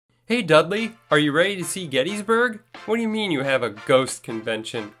Hey Dudley, are you ready to see Gettysburg? What do you mean you have a ghost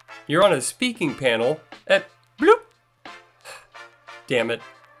convention? You're on a speaking panel at bloop! Damn it.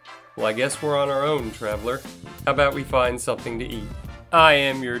 Well, I guess we're on our own, traveler. How about we find something to eat? I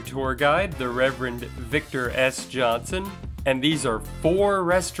am your tour guide, the Reverend Victor S. Johnson, and these are 4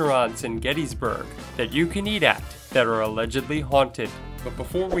 restaurants in Gettysburg that you can eat at that are allegedly haunted. But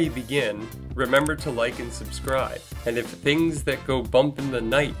before we begin, remember to like and subscribe. And if things that go bump in the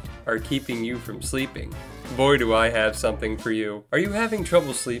night are keeping you from sleeping, boy do I have something for you. Are you having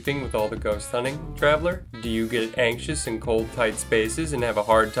trouble sleeping with all the ghost hunting, traveler? Do you get anxious in cold, tight spaces and have a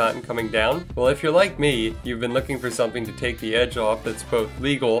hard time coming down? Well, if you're like me, you've been looking for something to take the edge off that's both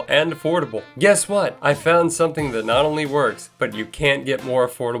legal and affordable. Guess what? I found something that not only works, but you can't get more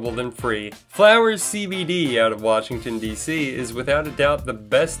affordable than free. Flowerz CBD out of Washington, D.C. is without a doubt the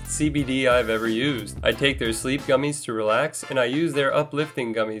best CBD I've ever used. I take their sleep gummies to relax, and I use their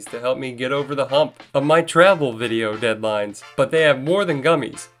uplifting gummies to help me get over the hump of my travel video deadlines. But they have more than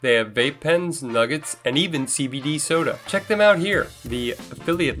gummies. They have vape pens, nuggets, and even CBD soda. Check them out here. The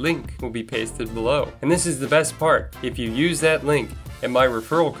affiliate link will be pasted below. And this is the best part. If you use that link and my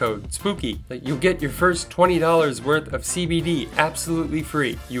referral code, SPOOKY, you'll get your first $20 worth of CBD absolutely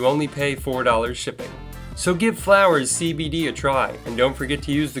free. You only pay $4 shipping. So give Flowerz CBD a try, and don't forget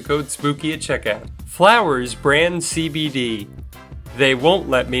to use the code SPOOKY at checkout. Flowerz brand CBD. They won't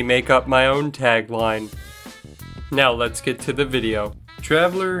let me make up my own tagline. Now let's get to the video.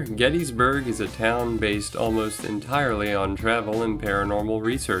 Traveler, Gettysburg is a town based almost entirely on travel and paranormal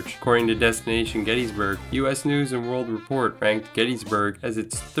research. According to Destination Gettysburg, U.S. News & World Report ranked Gettysburg as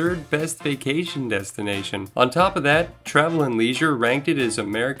its 3rd best vacation destination. On top of that, Travel + Leisure ranked it as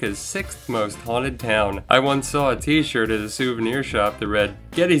America's 6th most haunted town. I once saw a t-shirt at a souvenir shop that read,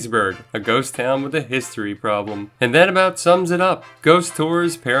 "Gettysburg, a ghost town with a history problem." And that about sums it up. Ghost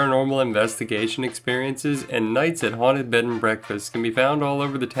tours, paranormal investigation experiences, and nights at haunted bed and breakfasts can be found all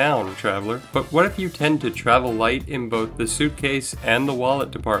over the town, traveler. But what if you tend to travel light in both the suitcase and the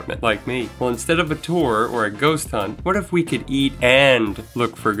wallet department, like me? Well, instead of a tour or a ghost hunt, what if we could eat and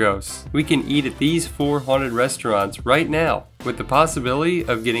look for ghosts? We can eat at these 4 haunted restaurants right now, with the possibility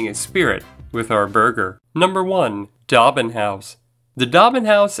of getting a spirit with our burger. Number 1, Dobbin House. The Dobbin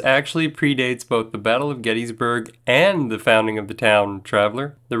House actually predates both the Battle of Gettysburg and the founding of the town,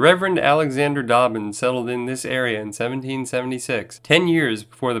 traveler. The Reverend Alexander Dobbin settled in this area in 1776, 10 years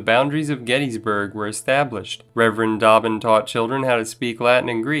before the boundaries of Gettysburg were established. Reverend Dobbin taught children how to speak Latin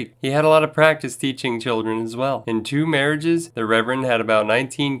and Greek. He had a lot of practice teaching children as well. In 2 marriages, the Reverend had about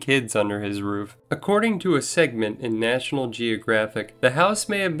 19 kids under his roof. According to a segment in National Geographic, the house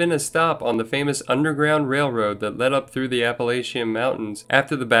may have been a stop on the famous Underground Railroad that led up through the Appalachian Mountains.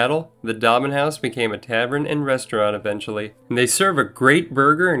 After the battle, the Dobbin House became a tavern and restaurant eventually, and they serve a great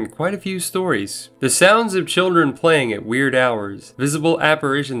burger and quite a few stories. The sounds of children playing at weird hours, visible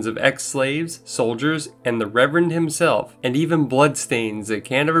apparitions of ex-slaves, soldiers, and the Reverend himself, and even bloodstains that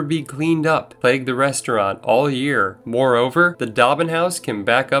can't ever be cleaned up plague the restaurant all year. Moreover, the Dobbin House can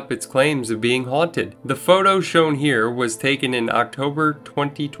back up its claims of being haunted. The photo shown here was taken in October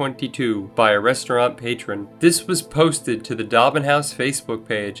 2022 by a restaurant patron. This was posted to the Dobbin House Facebook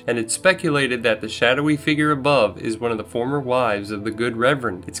page, and it's speculated that the shadowy figure above is one of the former wives of the good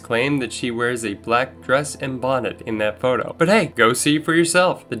Reverend. It's claimed that she wears a black dress and bonnet in that photo. But hey, go see for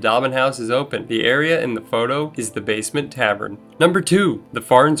yourself. The Dobbin House is open. The area in the photo is the basement tavern. Number 2, the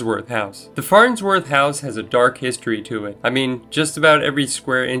Farnsworth House. The Farnsworth House has a dark history to it. I mean, just about every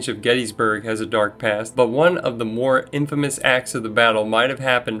square inch of Gettysburg has a dark past, but one of the more infamous acts of the battle might have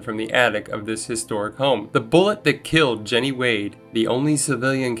happened from the attic of this historic home. The bullet that killed Jenny Wade, the only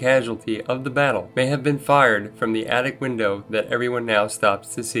civilian casualty of the battle, may have been fired from the attic window that everyone now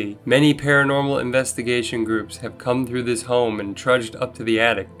stops to see. Many paranormal investigation groups have come through this home and trudged up to the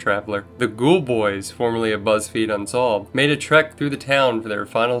attic, traveler. The Ghoul Boys, formerly of BuzzFeed Unsolved, made a trek through the town for their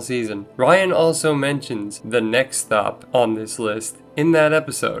final season. Ryan also mentions the next stop on this list in that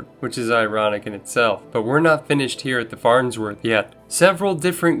episode, which is ironic in itself. But we're not finished here at the Farnsworth yet. Several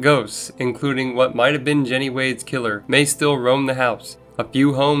different ghosts, including what might have been Jenny Wade's killer, may still roam the house. A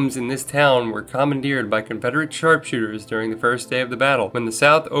few homes in this town were commandeered by Confederate sharpshooters during the first day of the battle, when the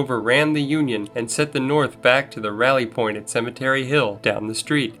South overran the Union and set the North back to the rally point at Cemetery Hill down the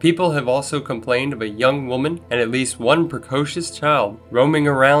street. People have also complained of a young woman and at least one precocious child roaming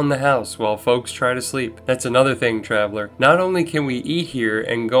around the house while folks try to sleep. That's another thing, traveler. Not only can we eat here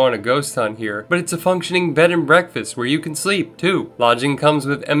and go on a ghost hunt here, but it's a functioning bed and breakfast where you can sleep, too. Lodging comes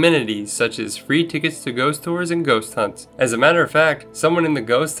with amenities such as free tickets to ghost tours and ghost hunts. As a matter of fact, some Someone in the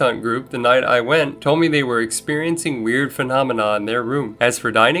ghost hunt group the night I went told me they were experiencing weird phenomena in their room. As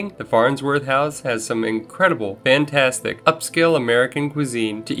for dining, the Farnsworth house has some incredible, fantastic, upscale American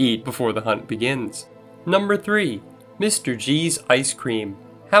cuisine to eat before the hunt begins. Number 3. Mr. G's Ice Cream.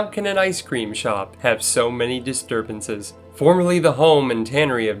 How can an ice cream shop have so many disturbances? Formerly the home and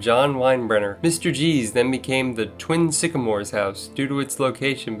tannery of John Weinbrenner, Mr. G's then became the Twin Sycamores House due to its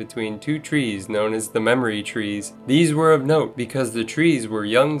location between two trees known as the Memory Trees. These were of note because the trees were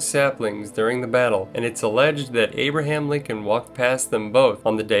young saplings during the battle, and it's alleged that Abraham Lincoln walked past them both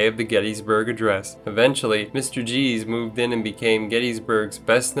on the day of the Gettysburg Address. Eventually, Mr. G's moved in and became Gettysburg's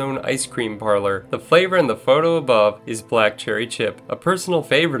best-known ice cream parlor. The flavor in the photo above is black cherry chip, a personal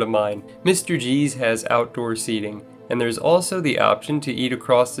favorite of mine. Mr. G's has outdoor seating, and there's also the option to eat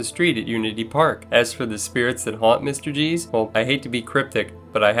across the street at Unity Park. As for the spirits that haunt Mr. G's, well, I hate to be cryptic,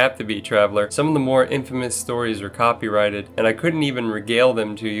 but I have to be, traveler. Some of the more infamous stories are copyrighted, and I couldn't even regale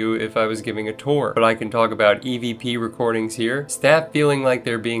them to you if I was giving a tour. But I can talk about EVP recordings here, staff feeling like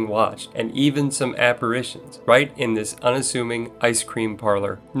they're being watched, and even some apparitions, right in this unassuming ice cream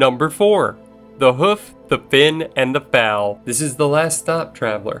parlor. Number 4. The Hoof, the Fin, and the Fowl. This is the last stop,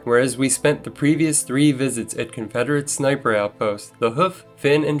 traveler. Whereas we spent the previous 3 visits at Confederate sniper outposts, the Hoof,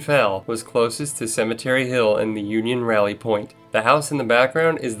 Fin, and Fowl was closest to Cemetery Hill and the Union Rally Point. The house in the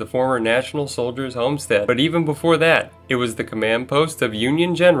background is the former National Soldiers' homestead, but even before that, it was the command post of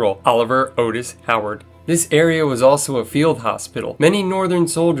Union General Oliver Otis Howard. This area was also a field hospital. Many Northern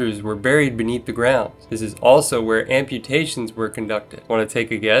soldiers were buried beneath the ground. This is also where amputations were conducted. Want to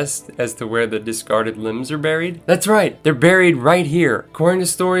take a guess as to where the discarded limbs are buried? That's right, they're buried right here. According to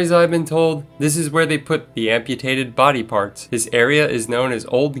stories I've been told, this is where they put the amputated body parts. This area is known as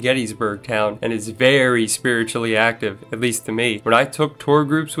Old Gettysburg Town and is very spiritually active, at least to me. When I took tour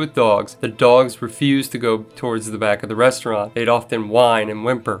groups with dogs, the dogs refused to go towards the back of the restaurant. They'd often whine and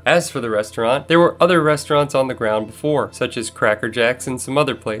whimper. As for the restaurant, there were other restaurants on the ground before, such as Cracker Jack's and some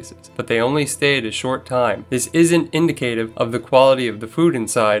other places, but they only stayed a short time. This isn't indicative of the quality of the food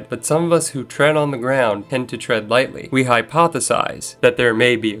inside, but some of us who tread on the ground tend to tread lightly. We hypothesize that there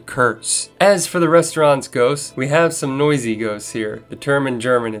may be a curse. As for the restaurant's ghosts, we have some noisy ghosts here. The term in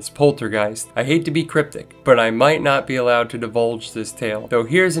German is poltergeist. I hate to be cryptic, but I might not be allowed to divulge this tale, though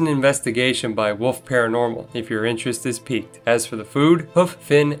here's an investigation by Wolf Paranormal if your interest is piqued. As for the food, Hoof,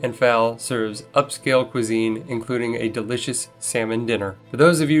 Fin, and Fowl serves upscale cuisine, including a delicious salmon dinner. For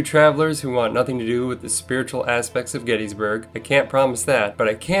those of you travelers who want nothing to do with the spiritual aspects of Gettysburg, I can't promise that, but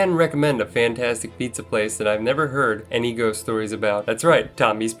I can recommend a fantastic pizza place that I've never heard any ghost stories about. That's right,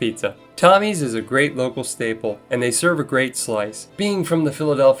 Tommy's Pizza. Tommy's is a great local staple, and they serve a great slice. Being from the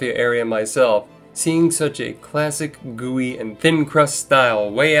Philadelphia area myself, seeing such a classic, gooey, and thin crust style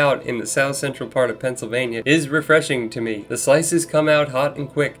way out in the south central part of Pennsylvania is refreshing to me. The slices come out hot and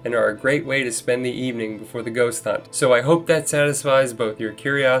quick and are a great way to spend the evening before the ghost hunt. So I hope that satisfies both your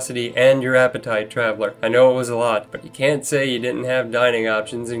curiosity and your appetite, traveler. I know it was a lot, but you can't say you didn't have dining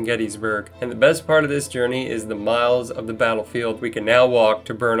options in Gettysburg. And the best part of this journey is the miles of the battlefield we can now walk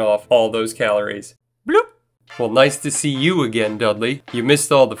to burn off all those calories. Bloop! Well, nice to see you again, Dudley. You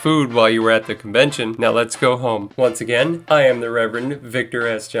missed all the food while you were at the convention. Now let's go home. Once again, I am the Reverend Victor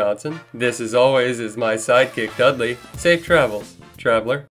S. Johnson. This, as always, is my sidekick, Dudley. Safe travels, traveler.